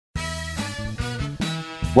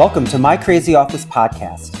Welcome to My Crazy Office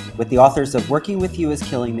podcast with the authors of Working With You Is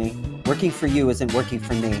Killing Me, Working For You Isn't Working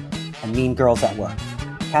For Me, and Mean Girls at Work.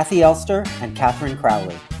 Kathy Elster and Katherine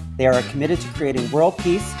Crowley. They are committed to creating world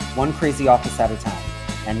peace, one crazy office at a time.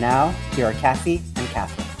 And now, here are Kathy and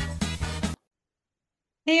Katherine.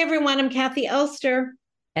 Hey everyone, I'm Kathy Elster.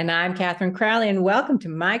 And I'm Katherine Crowley, and welcome to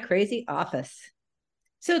My Crazy Office.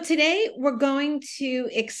 So today we're going to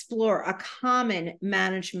explore a common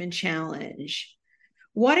management challenge.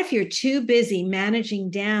 What if you're too busy managing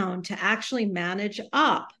down to actually manage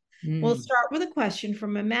up? We'll start with a question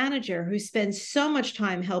from a manager who spends so much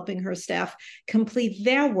time helping her staff complete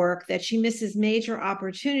their work that she misses major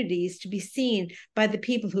opportunities to be seen by the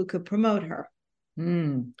people who could promote her.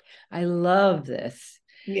 I love this.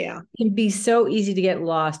 Yeah. It can be so easy to get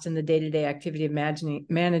lost in the day-to-day activity of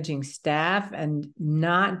managing staff and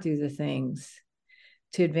not do the things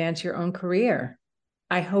to advance your own career.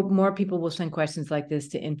 I hope more people will send questions like this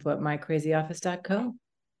to info@mycrazyoffice.co.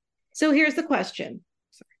 So here's the question.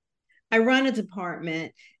 I run a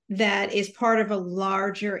department that is part of a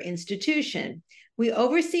larger institution. We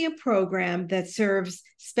oversee a program that serves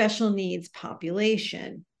special needs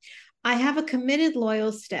population. I have a committed,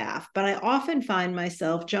 loyal staff, but I often find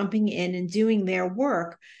myself jumping in and doing their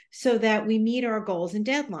work so that we meet our goals and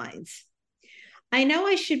deadlines. I know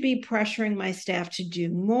I should be pressuring my staff to do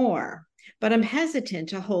more, but I'm hesitant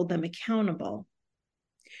to hold them accountable.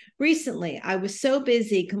 Recently, I was so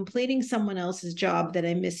busy completing someone else's job that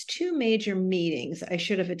I missed two major meetings I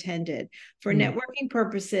should have attended for networking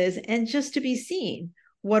purposes and just to be seen.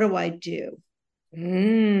 What do I do? I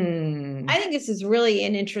think this is really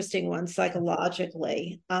an interesting one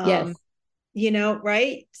psychologically. Yes.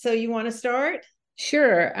 Right? So you want to start?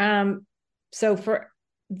 Sure. So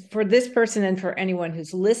for this person and for anyone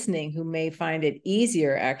who's listening who may find it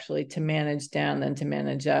easier actually to manage down than to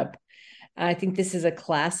manage up, I think this is a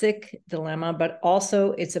classic dilemma, but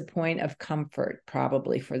also it's a point of comfort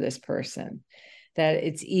probably for this person, that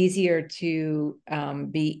it's easier to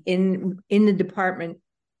be in the department,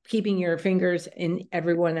 keeping your fingers in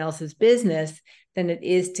everyone else's business than it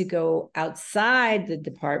is to go outside the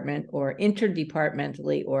department or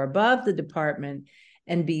interdepartmentally or above the department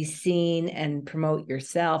and be seen and promote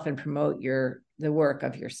yourself and promote the work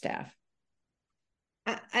of your staff.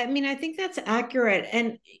 I think that's accurate.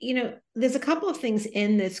 And, there's a couple of things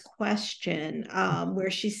in this question where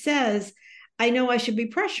she says, I know I should be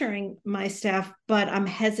pressuring my staff, but I'm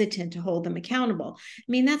hesitant to hold them accountable.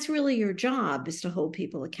 That's really your job, is to hold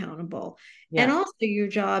people accountable. Yeah. And also your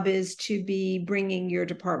job is to be bringing your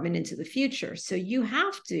department into the future. So you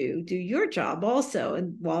have to do your job also,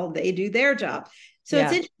 and while they do their job. So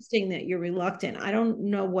It's interesting that you're reluctant. I don't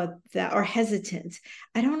know what that, or hesitant.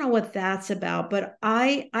 I don't know what that's about, but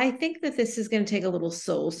I think that this is going to take a little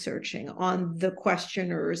soul searching on the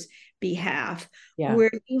questioner's behalf,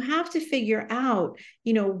 where you have to figure out,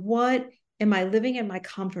 what am I living in my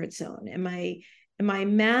comfort zone? Am I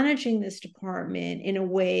managing this department in a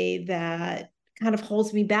way that kind of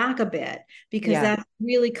holds me back a bit because that's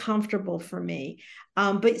really comfortable for me.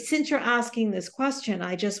 But since you're asking this question,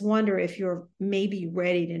 I just wonder if you're maybe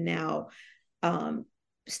ready to now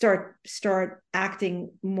start acting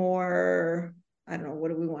more, I don't know, what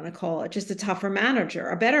do we want to call it? Just a tougher manager,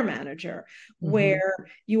 a better manager, where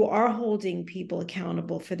you are holding people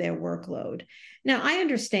accountable for their workload. Now, I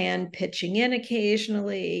understand pitching in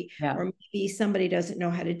occasionally, or maybe somebody doesn't know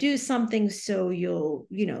how to do something, so you'll,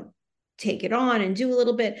 take it on and do a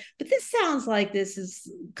little bit. But this sounds like this is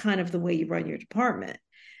kind of the way you run your department,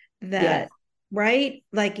 right?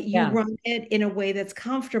 Like you run it in a way that's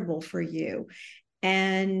comfortable for you.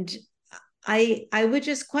 And I would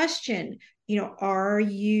just question, are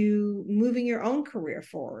you moving your own career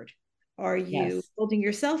forward? Are you holding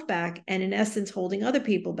yourself back and in essence holding other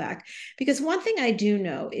people back? Because one thing I do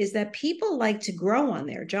know is that people like to grow on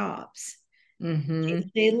their jobs.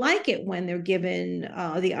 They like it when they're given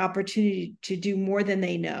the opportunity to do more than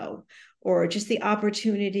they know, or just the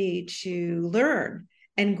opportunity to learn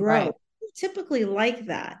and grow. Right. Typically like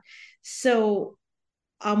that. So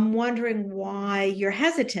I'm wondering why you're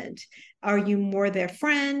hesitant. Are you more their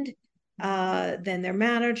friend than their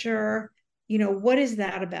manager? What is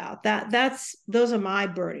that about? Those are my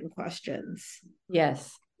burning questions.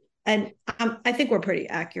 Yes. And I think we're pretty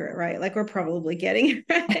accurate, right? Like we're probably getting it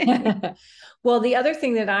right. Well, the other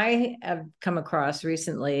thing that I have come across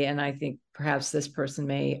recently, and I think perhaps this person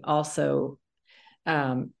may also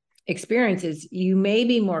experience, is you may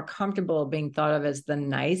be more comfortable being thought of as the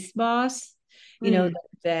nice boss,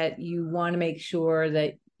 that you want to make sure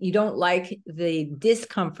that you don't like the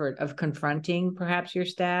discomfort of confronting perhaps your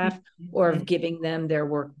staff or of giving them their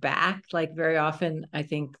work back. Like very often, I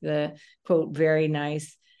think the quote, very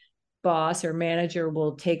nice boss or manager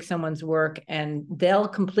will take someone's work and they'll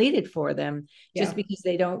complete it for them just because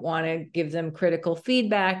they don't want to give them critical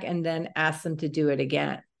feedback and then ask them to do it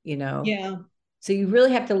again, Yeah. So you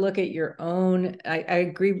really have to look at your own. I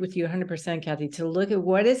agree with you 100%, Kathy, to look at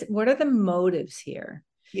what are the motives here?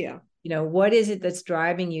 Yeah. What is it that's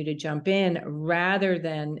driving you to jump in rather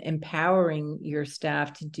than empowering your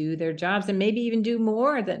staff to do their jobs and maybe even do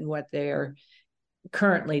more than what they're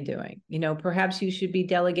currently doing? Perhaps you should be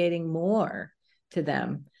delegating more to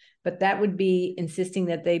them, but that would be insisting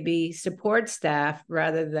that they be support staff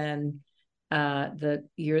rather than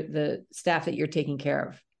the staff that you're taking care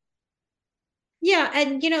of. Yeah.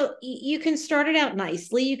 And, you can start it out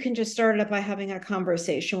nicely. You can just start it up by having a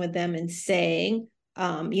conversation with them and saying,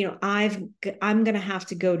 I'm going to have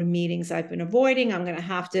to go to meetings I've been avoiding. I'm going to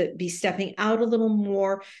have to be stepping out a little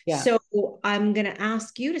more. Yeah. So I'm going to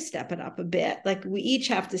ask you to step it up a bit. Like we each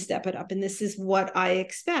have to step it up. And this is what I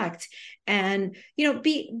expect. And,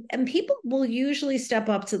 and people will usually step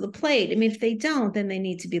up to the plate. I mean, if they don't, then they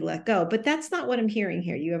need to be let go. But that's not what I'm hearing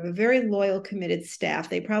here. You have a very loyal, committed staff.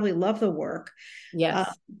 They probably love the work. Yes.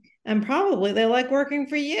 And probably they like working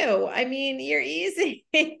for you. I mean, you're easy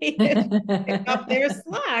to pick up their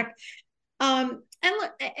slack. And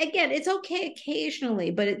look, again, it's okay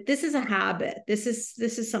occasionally, but this is a habit. This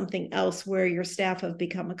is something else where your staff have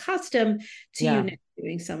become accustomed to you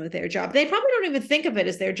doing some of their job. They probably don't even think of it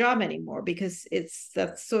as their job anymore because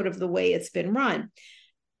that's sort of the way it's been run.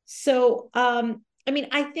 So, I mean,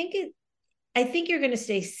 I think you're going to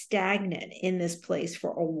stay stagnant in this place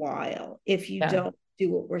for a while if you don't do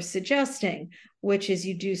what we're suggesting, which is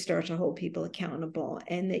you do start to hold people accountable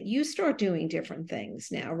and that you start doing different things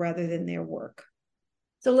now rather than their work.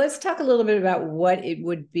 So let's talk a little bit about what it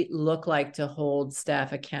would look like to hold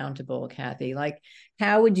staff accountable, Kathy. Like,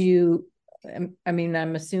 how would you, I mean,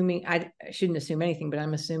 I'm assuming, I shouldn't assume anything, but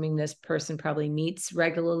I'm assuming this person probably meets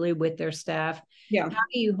regularly with their staff. Yeah. How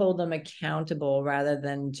do you hold them accountable rather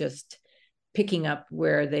than just picking up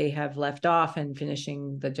where they have left off and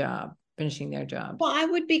finishing their job? Well, I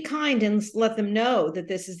would be kind and let them know that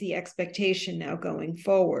this is the expectation now going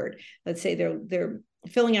forward. Let's say they're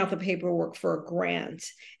filling out the paperwork for a grant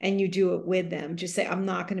and you do it with them. Just say, I'm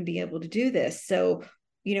not going to be able to do this. So,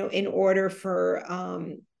 in order for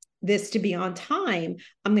this to be on time,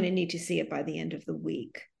 I'm going to need to see it by the end of the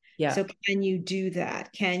week. Yeah. So can you do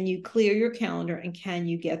that? Can you clear your calendar and can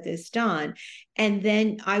you get this done? And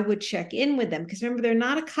then I would check in with them because remember, they're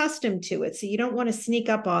not accustomed to it. So you don't want to sneak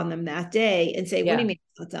up on them that day and say, what do you mean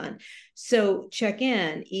it's not done? So check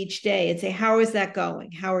in each day and say, how is that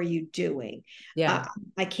going? How are you doing? Yeah.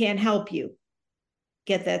 I can't help you.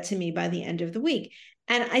 Get that to me by the end of the week.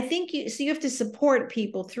 And I think you have to support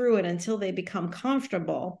people through it until they become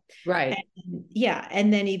comfortable. Right.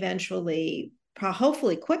 And then eventually,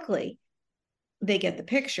 hopefully quickly, they get the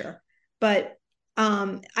picture. But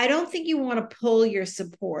I don't think you want to pull your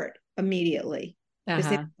support immediately because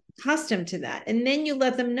they're accustomed to that. And then you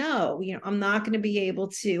let them know, I'm not going to be able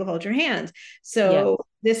to hold your hand. So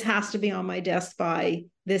this has to be on my desk by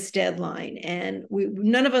this deadline. And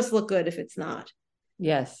none of us look good if it's not.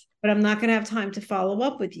 Yes. But I'm not going to have time to follow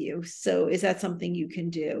up with you. So is that something you can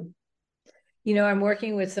do? I'm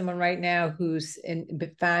working with someone right now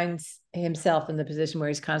finds himself in the position where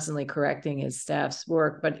he's constantly correcting his staff's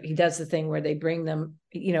work, but he does the thing where they bring them,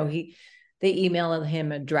 they email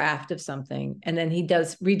him a draft of something and then he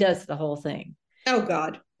redoes the whole thing. Oh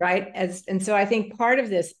God. Right. And so I think part of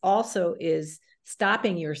this also is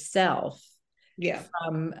stopping yourself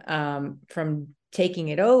from taking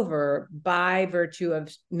it over by virtue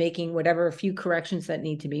of making whatever a few corrections that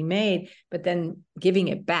need to be made, but then giving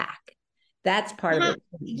it back. That's part of it.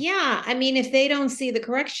 Yeah. I mean, if they don't see the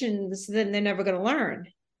corrections, then they're never going to learn.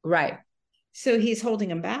 Right. So he's holding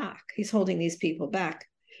them back. He's holding these people back.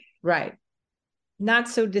 Right. Not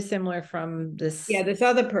so dissimilar from this. Yeah. This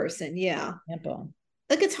other person. Yeah. Example.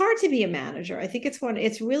 Look, it's hard to be a manager. I think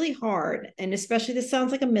it's really hard. And especially this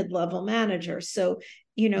sounds like a mid-level manager. So,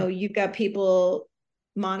 you've got people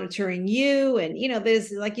monitoring you and,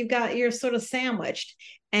 there's like, you're sort of sandwiched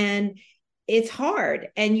and it's hard.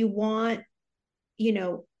 And you want, you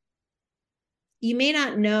may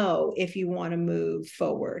not know if you want to move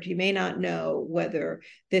forward. You may not know whether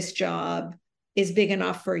this job is big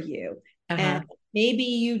enough for you. And maybe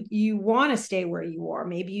you want to stay where you are.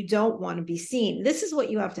 Maybe you don't want to be seen. This is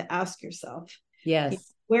what you have to ask yourself.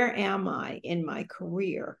 Yes. Where am I in my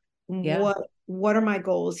career? Yeah. What are my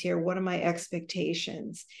goals here? What are my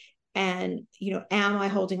expectations? And, am I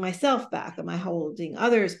holding myself back? Am I holding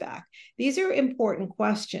others back? These are important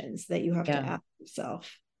questions that you have to ask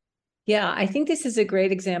yourself. Yeah, I think this is a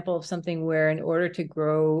great example of something where in order to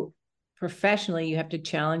grow professionally, you have to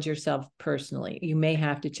challenge yourself personally. You may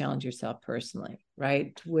have to challenge yourself personally,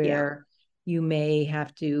 right? Where you may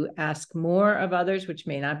have to ask more of others, which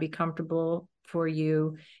may not be comfortable for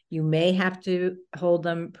you. You may have to hold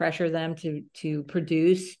them, pressure them to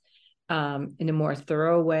produce in a more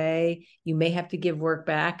thorough way. You may have to give work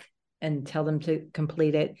back and tell them to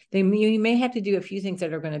complete it. You may have to do a few things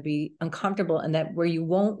that are going to be uncomfortable, and that where you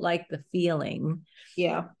won't like the feeling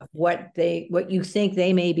of what you think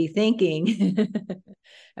they may be thinking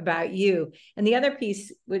about you. And the other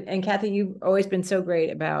piece, and Kathy, you've always been so great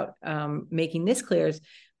about making this clear, is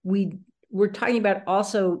we're talking about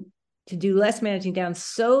also to do less managing down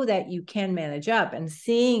so that you can manage up, and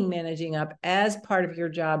seeing managing up as part of your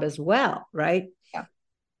job as well, right? Yeah.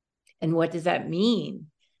 And what does that mean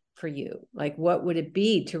for you? Like, what would it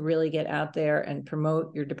be to really get out there and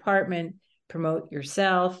promote your department, promote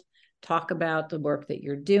yourself, talk about the work that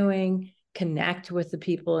you're doing, connect with the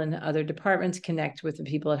people in other departments, connect with the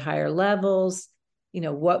people at higher levels?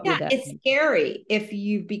 What would that it's scary if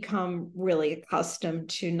you become really accustomed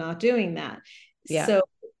to not doing that. So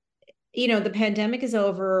the pandemic is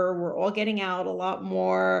over. We're all getting out a lot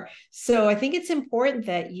more. So I think it's important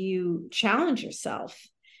that you challenge yourself.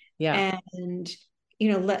 And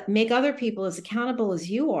make other people as accountable as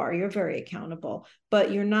you are. You're very accountable,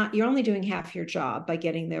 but you're only doing half your job by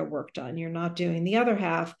getting their work done. You're not doing the other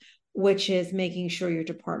half, which is making sure your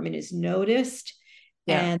department is noticed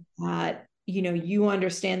and that, you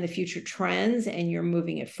understand the future trends and you're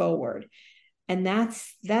moving it forward. And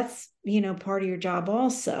that's, part of your job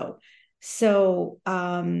also. So,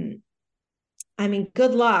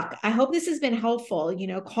 good luck. I hope this has been helpful.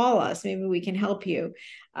 Call us. Maybe we can help you.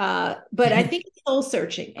 But I think it's soul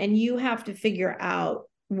searching, and you have to figure out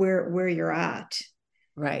where you're at.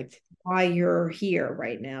 Right. Why you're here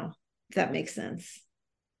right now. If that makes sense.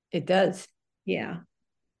 It does. Yeah.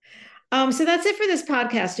 So that's it for this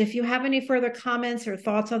podcast. If you have any further comments or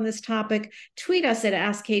thoughts on this topic, tweet us at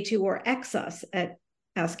AskK2 or X us at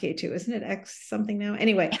AskK2. Isn't it X something now?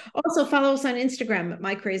 Anyway, also follow us on Instagram at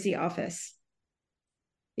My Crazy Office.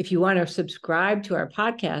 If you want to subscribe to our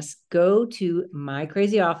podcast, go to My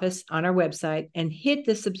Crazy Office on our website and hit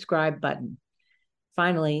the subscribe button.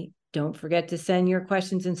 Finally, don't forget to send your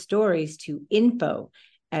questions and stories to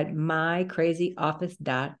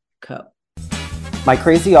info@mycrazyoffice.co. My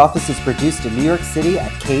Crazy Office is produced in New York City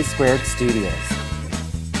at K Squared Studios.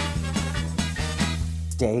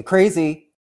 Stay crazy.